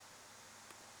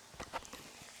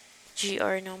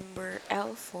GR number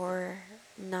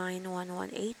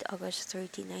L49118, August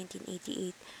 30,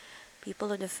 1988.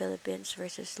 People of the Philippines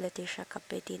versus Leticia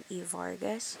Capitin E.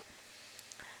 Vargas.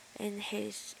 In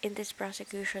this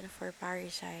prosecution for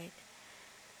parricide,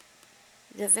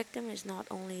 the victim is not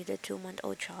only the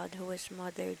 2-month-old child who was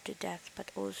smothered to death, but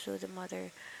also the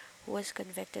mother who was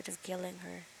convicted of killing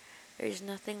her. There is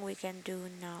nothing we can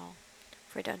do now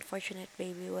for the unfortunate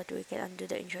baby, but we can undo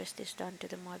the injustice done to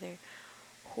the mother,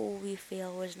 who we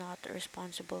feel was not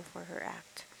responsible for her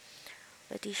act.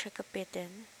 Leticia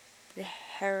Capitan, the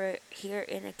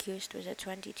herein accused, was a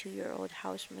 22-year-old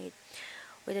housemaid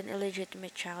with an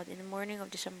illegitimate child. In the morning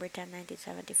of December 10,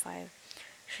 1975,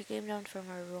 she came down from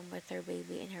her room with her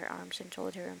baby in her arms and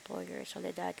told her employer,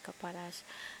 Soledad Caparas,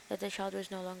 that the child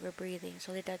was no longer breathing.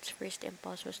 Soledad's first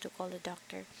impulse was to call the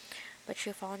doctor, but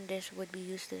she found this would be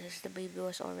useless as the baby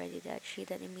was already dead. She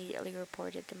then immediately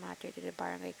reported the matter to the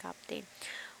barangay captain,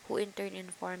 who in turn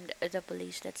informed the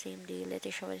police. That same day,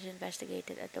 Leticia was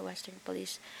investigated at the Western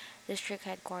Police District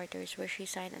Headquarters, where she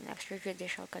signed an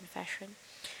extrajudicial confession.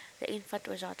 The infant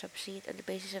was autopsied on the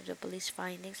basis of the police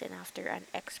findings, and after an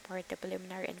ex parte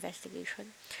preliminary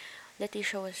investigation,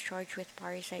 Leticia was charged with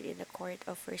parricide in the Court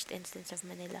of First Instance of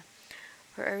Manila.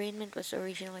 Her arraignment was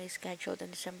originally scheduled on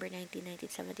December 19,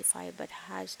 1975, but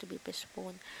has to be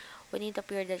postponed when it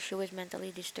appeared that she was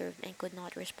mentally disturbed and could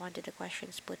not respond to the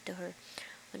questions put to her.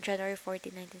 On January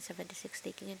 14, 1976,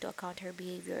 taking into account her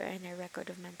behavior and her record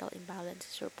of mental imbalance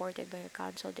as reported by her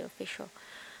counsel, the official,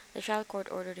 the trial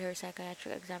court ordered her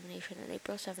psychiatric examination. On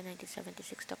April 7,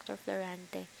 1976, Dr.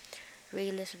 Florante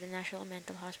Reyes of the National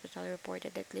Mental Hospital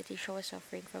reported that Leticia was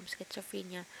suffering from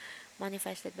schizophrenia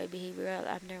manifested by behavioral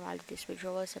abnormalities,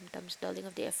 withdrawal symptoms, dulling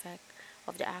of the affect,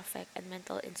 and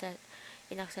mental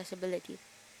inaccessibility.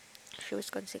 She was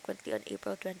consequently on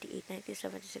April 28,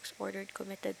 1976 ordered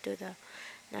committed to the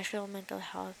National Mental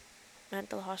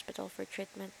Hospital for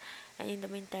treatment, and in the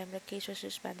meantime the case was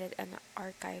suspended and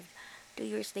archived. 2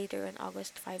 years later, on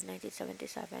August 5,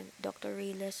 1977, Dr.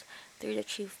 Reyes, through the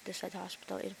chief of the said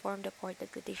hospital, informed the court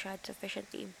that Leticia had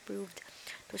sufficiently improved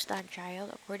to stand trial.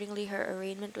 Accordingly, her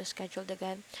arraignment was scheduled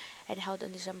again and held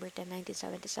on December 10,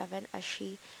 1977. As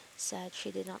she said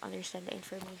she did not understand the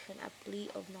information, a plea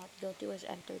of not guilty was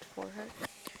entered for her.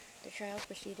 The trial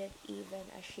proceeded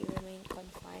even as she remained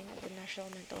confined at the National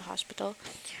Mental Hospital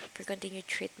for continued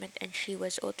treatment, and she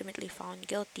was ultimately found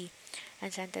guilty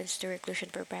and sentenced to reclusion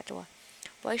perpetua.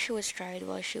 While she was tried,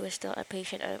 while she was still a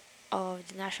patient of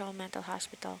the National Mental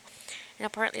Hospital and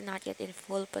apparently not yet in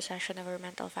full possession of her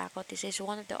mental faculties, is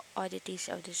one of the oddities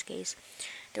of this case.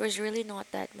 There was really not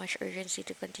that much urgency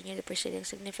to continue the proceedings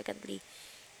significantly,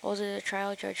 although the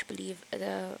trial judge believed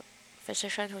the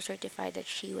physician who certified that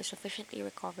she was sufficiently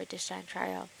recovered to stand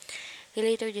trial. He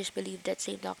later disbelieved that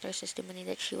same doctor's testimony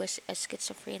that she was a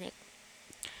schizophrenic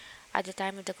at the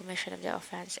time of the commission of the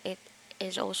offense. It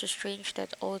is also strange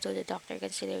that although the doctor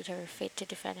considered her fit to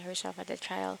defend herself at the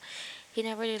trial, he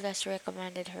nevertheless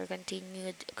recommended her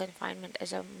continued confinement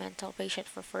as a mental patient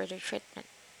for further treatment.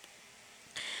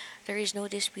 There is no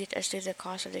dispute as to the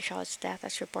cause of the child's death,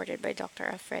 as reported by Dr.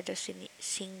 Alfredo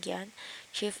Singyan,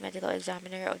 Chief Medical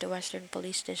Examiner of the Western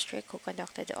Police District, who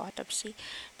conducted the autopsy.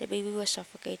 The baby was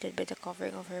suffocated by the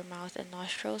covering of her mouth and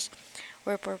nostrils,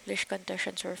 where purplish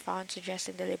contusions were found,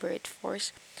 suggesting deliberate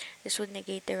force. This would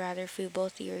negate the rather feeble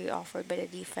theory offered by the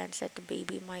defense that the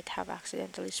baby might have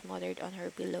accidentally smothered on her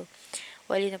pillow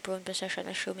while in a prone position,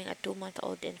 assuming a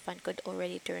 2-month-old infant could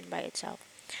already turn by itself.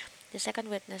 The second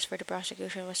witness for the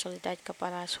prosecution was Soledad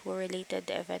Caparas, who related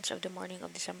the events of the morning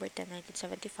of December 10,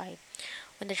 1975,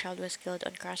 when the child was killed.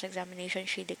 On cross-examination,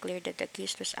 she declared that the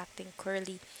accused was acting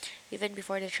queerly even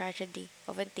before the tragedy,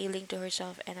 often tailing to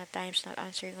herself and at times not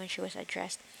answering when she was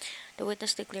addressed. The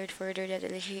witness declared further that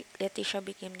Leticia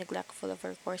became neglectful of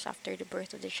her course after the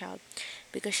birth of the child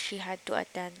because she had to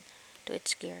attend to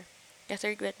its care. The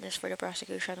third witness for the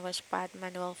prosecution was Pat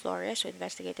Manuel Flores, who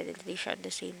investigated Leticia on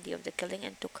the same day of the killing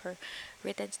and took her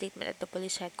written statement at the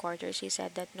police headquarters. He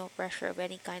said that no pressure of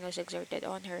any kind was exerted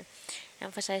on her,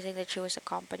 emphasizing that she was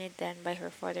accompanied then by her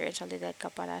father and Soledad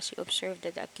Caparas. He observed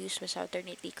that the accused was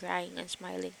alternately crying and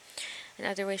smiling and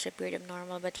otherwise appeared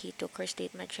abnormal, but he took her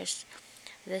statement just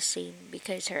the same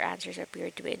because her answers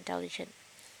appeared to be intelligent.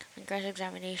 On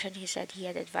cross-examination, he said he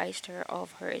had advised her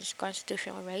of her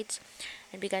constitutional rights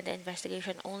and began the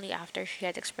investigation only after she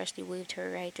had expressly waived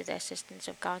her right to the assistance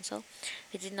of counsel.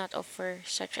 He did not offer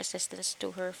such assistance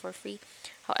to her for free,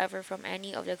 however, from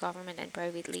any of the government and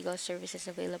private legal services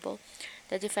available.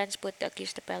 The defense put the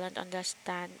accused appellant on the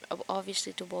stand,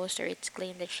 obviously to bolster its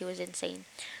claim that she was insane.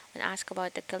 When asked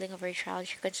about the killing of her child,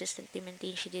 she consistently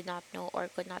maintained she did not know or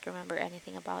could not remember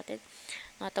anything about it.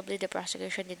 Notably, the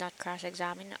prosecution did not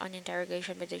cross-examine on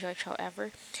interrogation by the judge.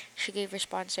 However, she gave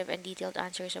responsive and detailed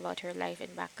answers about her life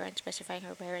and background, specifying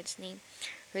her parents' name,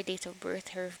 her date of birth,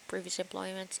 her previous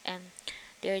employments, and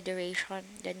their duration,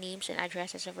 the names and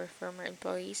addresses of her former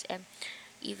employees, and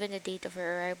even the date of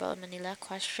her arrival in Manila.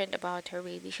 Questioned about her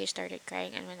baby, she started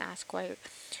crying, and when asked why,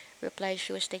 replied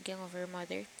she was thinking of her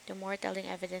mother. The more telling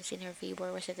evidence in her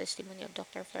favor was the testimony of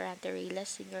Dr. Florante Reyes,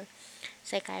 senior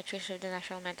psychiatrist of the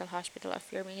National Mental Hospital,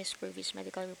 affirming his previous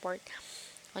medical report.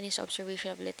 On his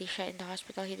observation of Leticia in the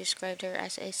hospital, he described her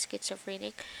as a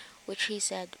schizophrenic, which he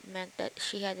said meant that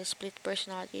she had a split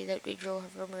personality that withdrew her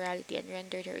from reality and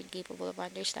rendered her incapable of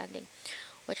understanding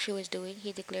what she was doing.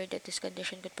 He declared that this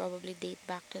condition could probably date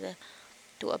back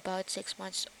to about 6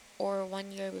 months or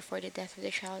 1 year before the death of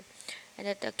the child, and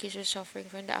that the accused was suffering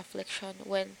from the affliction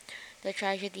when the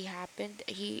tragedy happened.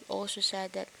 He also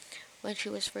said that when she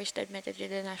was first admitted to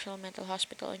the National Mental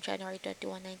Hospital on January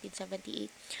 21, 1978,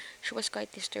 she was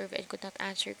quite disturbed and could not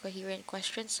answer coherent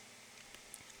questions.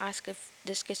 Asked if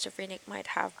the schizophrenic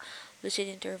might have lucid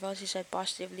intervals, he said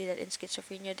positively that in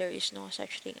schizophrenia there is no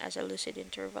such thing as a lucid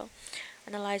interval.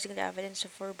 Analyzing the evidence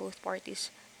for both parties,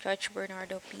 Judge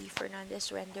Bernardo P.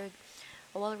 Fernandez rendered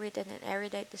a well-written and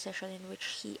erudite decision in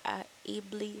which he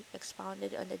ably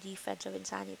expounded on the defense of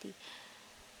insanity.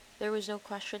 There was no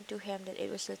question to him that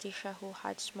it was Letitia who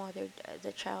had smothered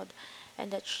the child, and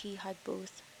that she had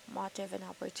both motive and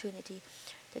opportunity.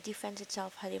 The defense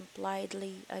itself had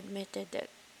impliedly admitted that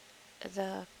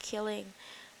the killing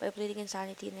by pleading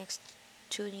insanity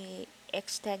and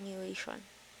extenuation.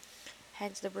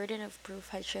 Hence, the burden of proof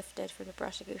had shifted from the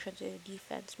prosecution to the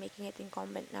defense, making it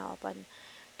incumbent now upon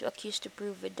the accused to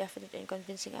prove with definite and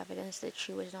convincing evidence that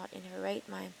she was not in her right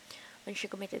mind when she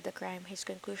committed the crime. His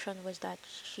conclusion was that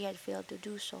she had failed to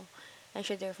do so, and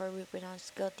should therefore be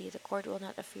pronounced guilty. The court will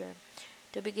not affirm.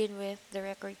 To begin with, the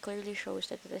record clearly shows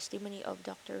that the testimony of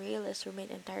Dr. Reyes remained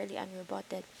entirely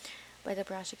unrebutted by the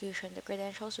prosecution. The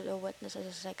credentials of the witness as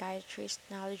a psychiatrist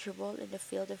knowledgeable in the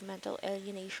field of mental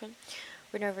alienation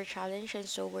were never challenged, and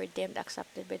so were deemed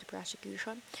accepted by the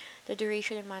prosecution. The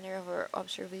duration and manner of her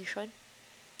observation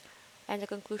and the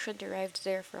conclusion derived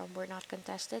therefrom were not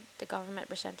contested. The government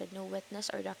presented no witness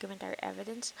or documentary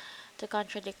evidence to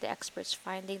contradict the expert's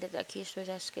finding that the accused was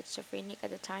a schizophrenic at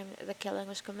the time the killing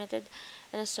was committed,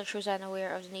 and as such was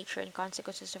unaware of the nature and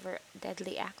consequences of her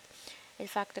deadly act. In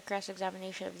fact, the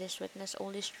cross-examination of this witness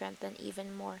only strengthened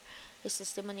even more his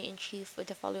testimony in chief with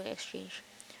the following exchange: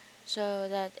 so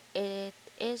that it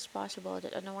is possible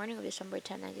that on the morning of December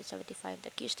 10, 1975, the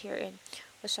accused herein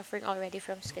was suffering already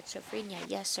from schizophrenia.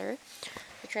 Yes, sir.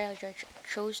 The trial judge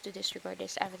chose to disregard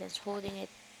this evidence, holding it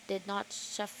did not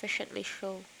sufficiently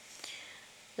show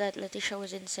that Letitia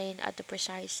was insane at the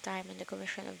precise time in the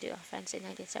commission of the offense in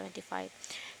 1975.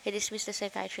 He dismissed the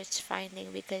psychiatrist's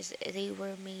finding because they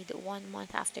were made 1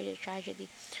 month after the tragedy,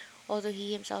 although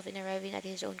he himself, in arriving at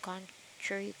his own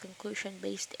contrary conclusion,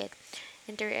 based it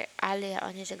inter alia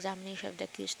on his examination of the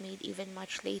accused made even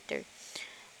much later.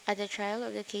 At the trial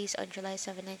of the case on July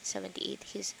 7, 1978,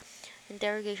 his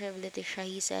interrogation of Letitia,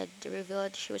 he said,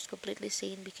 revealed she was completely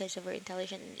sane because of her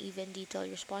intelligent and even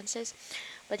detailed responses,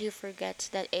 but he forgets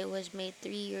that it was made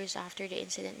 3 years after the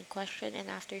incident in question and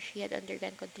after she had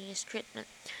undergone continuous treatment.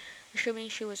 Assuming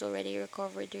she was already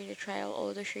recovered during the trial,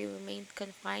 although she remained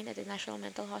confined at the National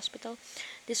Mental Hospital,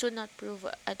 this would not prove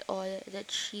at all that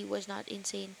she was not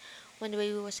insane when the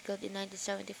baby was killed in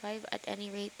 1975. At any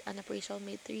rate, an appraisal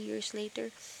made 3 years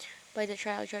later by the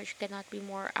trial judge cannot be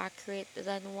more accurate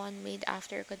than one made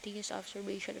after a continuous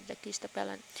observation of the accused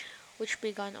appellant, which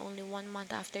began only 1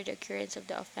 month after the occurrence of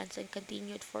the offense and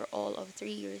continued for all of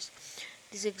 3 years.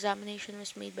 This examination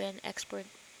was made by an expert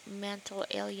mental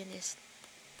alienist.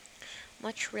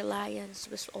 Much reliance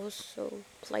was also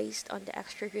placed on the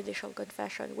extrajudicial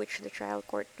confession, which the trial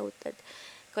court noted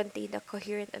contained a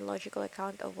coherent and logical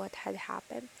account of what had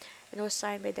happened, and was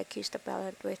signed by the accused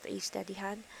appellant with a steady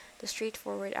hand. The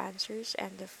straightforward answers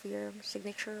and the firm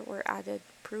signature were added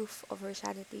proof of her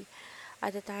sanity.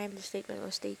 At the time the statement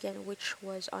was taken, which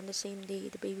was on the same day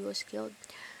the baby was killed,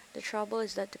 the trouble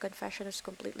is that the confession was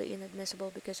completely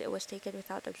inadmissible because it was taken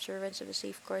without observance of the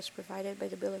safeguards provided by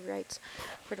the Bill of Rights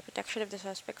for the protection of the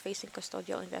suspect facing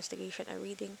custodial investigation. A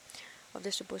reading of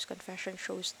the supposed confession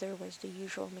shows there was the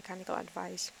usual mechanical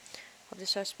advice of the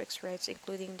suspect's rights,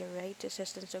 including the right to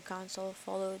assistance of counsel,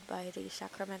 followed by the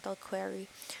sacramental query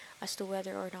as to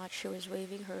whether or not she was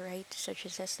waiving her right to such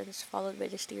assistance, followed by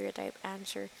the stereotype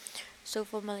answer, so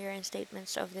familiar in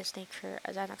statements of this nature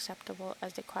as unacceptable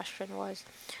as the question was.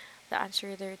 The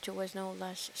answer thereto was no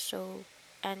less so,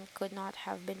 and could not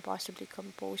have been possibly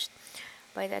composed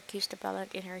by the accused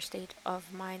appellant in her state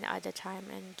of mind at the time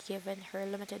and given her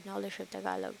limited knowledge of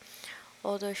Tagalog.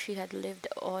 Although she had lived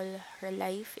all her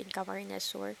life in Camarines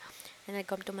Sur and had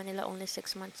come to Manila only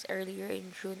 6 months earlier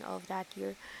in June of that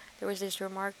year, there was this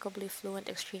remarkably fluent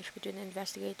exchange between the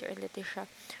investigator and Leticia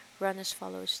run as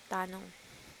follows. Tanong.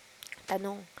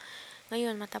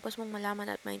 Ngayon, matapos mong malaman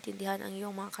at maintindihan ang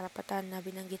iyong mga karapatan na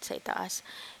binanggit sa itaas,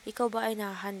 ikaw ba ay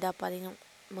nahahanda pa rin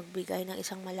magbigay ng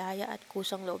isang malaya at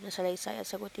kusang loob na salaysay at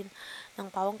sagutin ng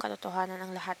pawang katotohanan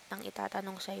ang lahat ng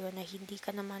itatanong sa iyo na hindi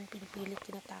ka naman pinipilit,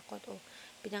 tinatakot o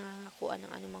pinangangakuan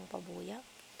ng anumang pabuya?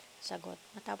 Sagot.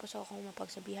 Matapos akong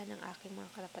mapagsabihan ng aking mga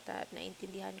karapatan at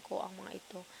naintindihan ko ang mga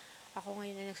ito, ako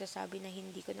ngayon ay nagsasabi na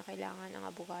hindi ko na kailangan ang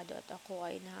abogado at ako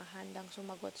ay nahahandang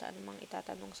sumagot sa anumang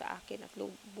itatanong sa akin at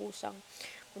lubusang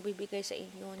magbibigay sa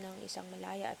inyo ng isang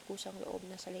malaya at kusang loob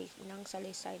na ng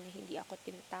salaysay na hindi ako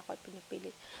tinatakot,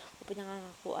 pinipilit o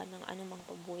pinangangakuan ng anumang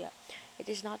pabuya.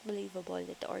 It is not believable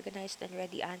that the organized and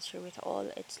ready answer with all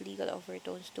its legal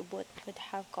overtones to boot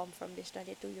could have come from this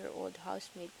 22-year-old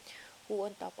housemaid who,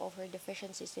 on top of her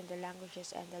deficiencies in the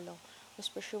languages and the law, was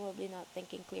presumably not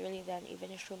thinking clearly then,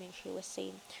 even assuming she was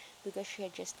sane, because she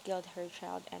had just killed her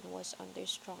child and was under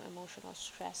strong emotional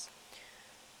stress.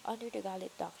 Under the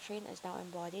Galit Doctrine, as now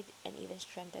embodied and even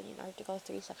strengthened in Article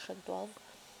 3, Section 12,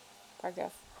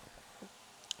 Paragraph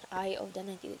I of the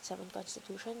 1987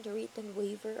 Constitution, the written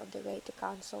waiver of the right to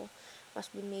counsel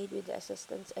must be made with the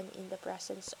assistance and in the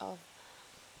presence of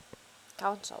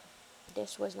counsel.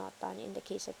 This was not done in the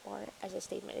case at bar, as the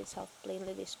statement itself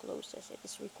plainly discloses. It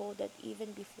is recalled that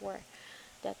even before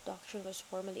that doctrine was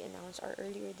formally announced, our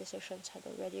earlier decisions had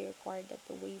already required that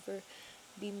the waiver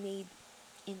be made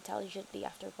intelligently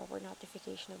after proper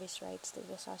notification of his rights to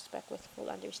the suspect with full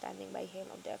understanding by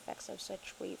him of the effects of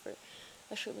such waiver.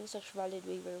 Assuming such valid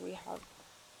waiver, we have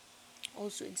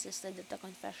also insisted that the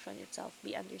confession itself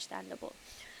be understandable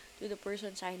to the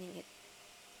person signing it,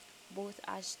 both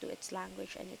as to its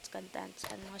language and its contents,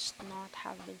 and must not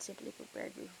have been simply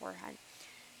prepared beforehand,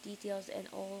 details and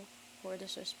all for the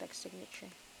suspect's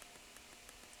signature.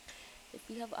 If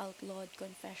we have outlawed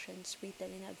confessions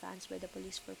written in advance by the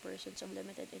police for persons of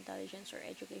limited intelligence or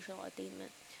educational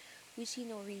attainment, we see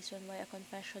no reason why a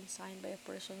confession signed by a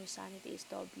person whose sanity is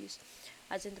dubious,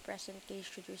 as in the present case,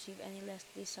 should receive any less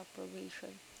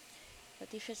disapprobation.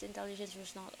 Letitia's intelligence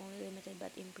was not only limited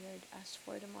but impaired. As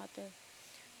for the motive,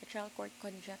 the trial court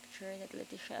conjectured that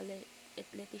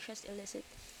Letitia's illicit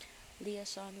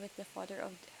liaison with the father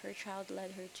of her child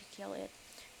led her to kill it,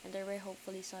 and thereby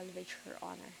hopefully salvage her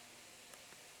honor.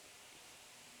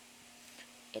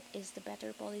 It is the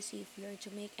better policy, if we are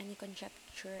to make any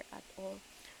conjecture at all,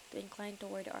 to incline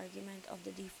toward the argument of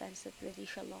the defense that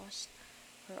Letitia lost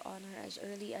her honor as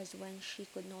early as when she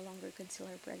could no longer conceal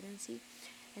her pregnancy,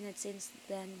 and had since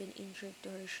then been injured to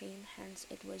her shame. Hence,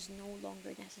 it was no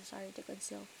longer necessary to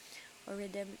conceal or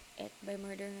redeem it by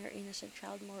murdering her innocent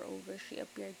child. Moreover, she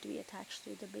appeared to be attached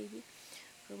to the baby,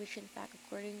 for which in fact,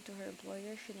 according to her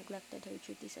employer, she neglected her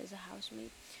duties as a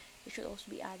housemaid. It should also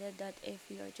be added that if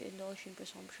we are to indulge in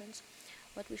presumptions,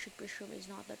 what we should presume is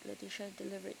not that Letitia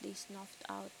deliberately snuffed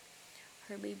out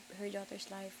her daughter's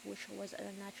life, which was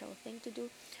a natural thing to do,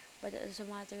 but as a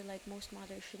mother, like most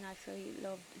mothers, she naturally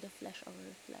loved the flesh of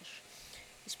her flesh.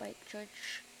 Despite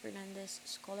Judge Fernandez's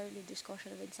scholarly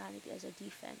discussion of insanity as a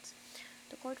defense,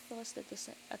 the court feels that the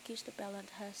accused appellant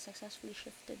has successfully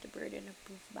shifted the burden of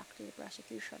proof back to the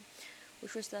prosecution,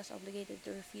 which was thus obligated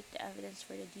to refute the evidence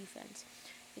for the defense.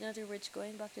 In other words,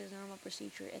 going back to the normal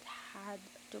procedure, it had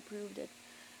to prove that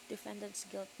defendant's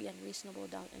guilt beyond reasonable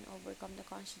doubt and overcome the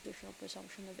constitutional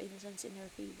presumption of innocence in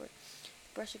her favor.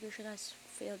 The prosecution has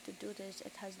failed to do this.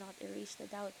 It has not erased the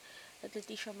doubt that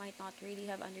Letitia might not really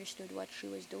have understood what she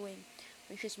was doing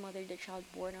when she smothered the child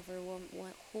born of her womb,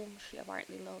 whom she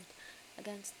apparently loved.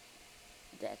 Against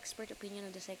the expert opinion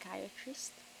of the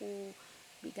psychiatrist who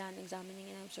began examining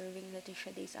and observing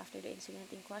Letitia days after the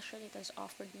incident in question, it has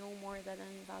offered no more than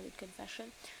an invalid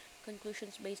confession,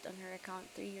 conclusions based on her account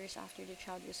 3 years after the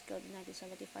child was killed in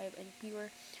 1975, and pure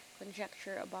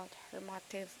conjecture about her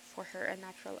motive for her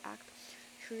unnatural act.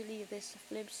 Surely this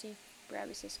flimsy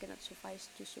premises cannot suffice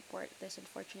to support this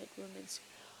unfortunate woman's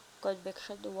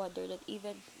conviction. To wonder that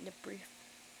even the brief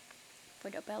for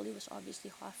the appellee was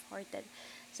obviously half-hearted,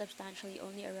 substantially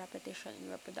only a repetition and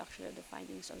reproduction of the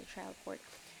findings of the trial court,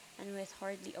 and with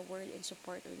hardly a word in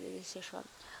support of the decision.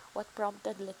 What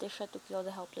prompted Letitia to kill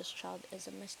the helpless child is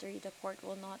a mystery the court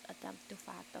will not attempt to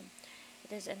fathom.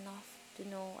 It is enough to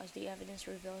know, as the evidence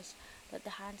reveals, that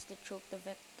the hands that choked the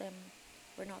victim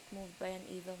were not moved by an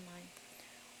evil mind.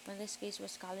 When this case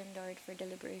was calendared for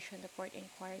deliberation, the court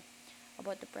inquired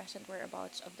about the present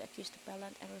whereabouts of the accused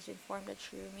appellant and was informed that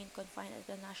she remained confined at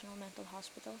the National Mental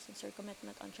Hospital since her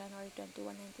commitment on January 21,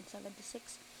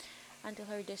 1976, until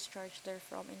her discharge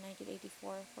therefrom in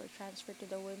 1984 for transfer to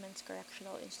the Women's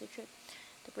Correctional Institute.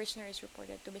 The prisoner is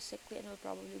reported to be sickly and will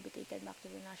probably be taken back to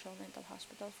the National Mental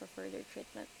Hospital for further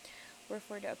treatment,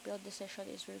 wherefore the appealed decision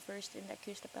is reversed and the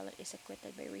accused appellant is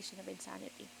acquitted by reason of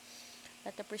insanity.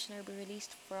 Let the prisoner be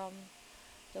released from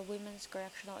the Women's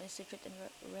Correctional Institute and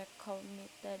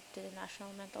recommitted to the National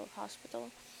Mental Hospital,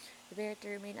 there to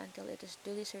remain until it is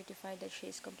duly certified that she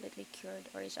is completely cured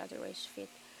or is otherwise fit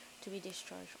to be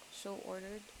discharged. So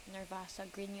ordered.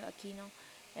 Narvasa, Grino Aquino,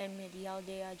 and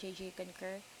Medialdea JJ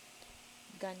concur.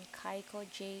 Gancaiko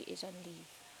J is on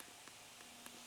leave.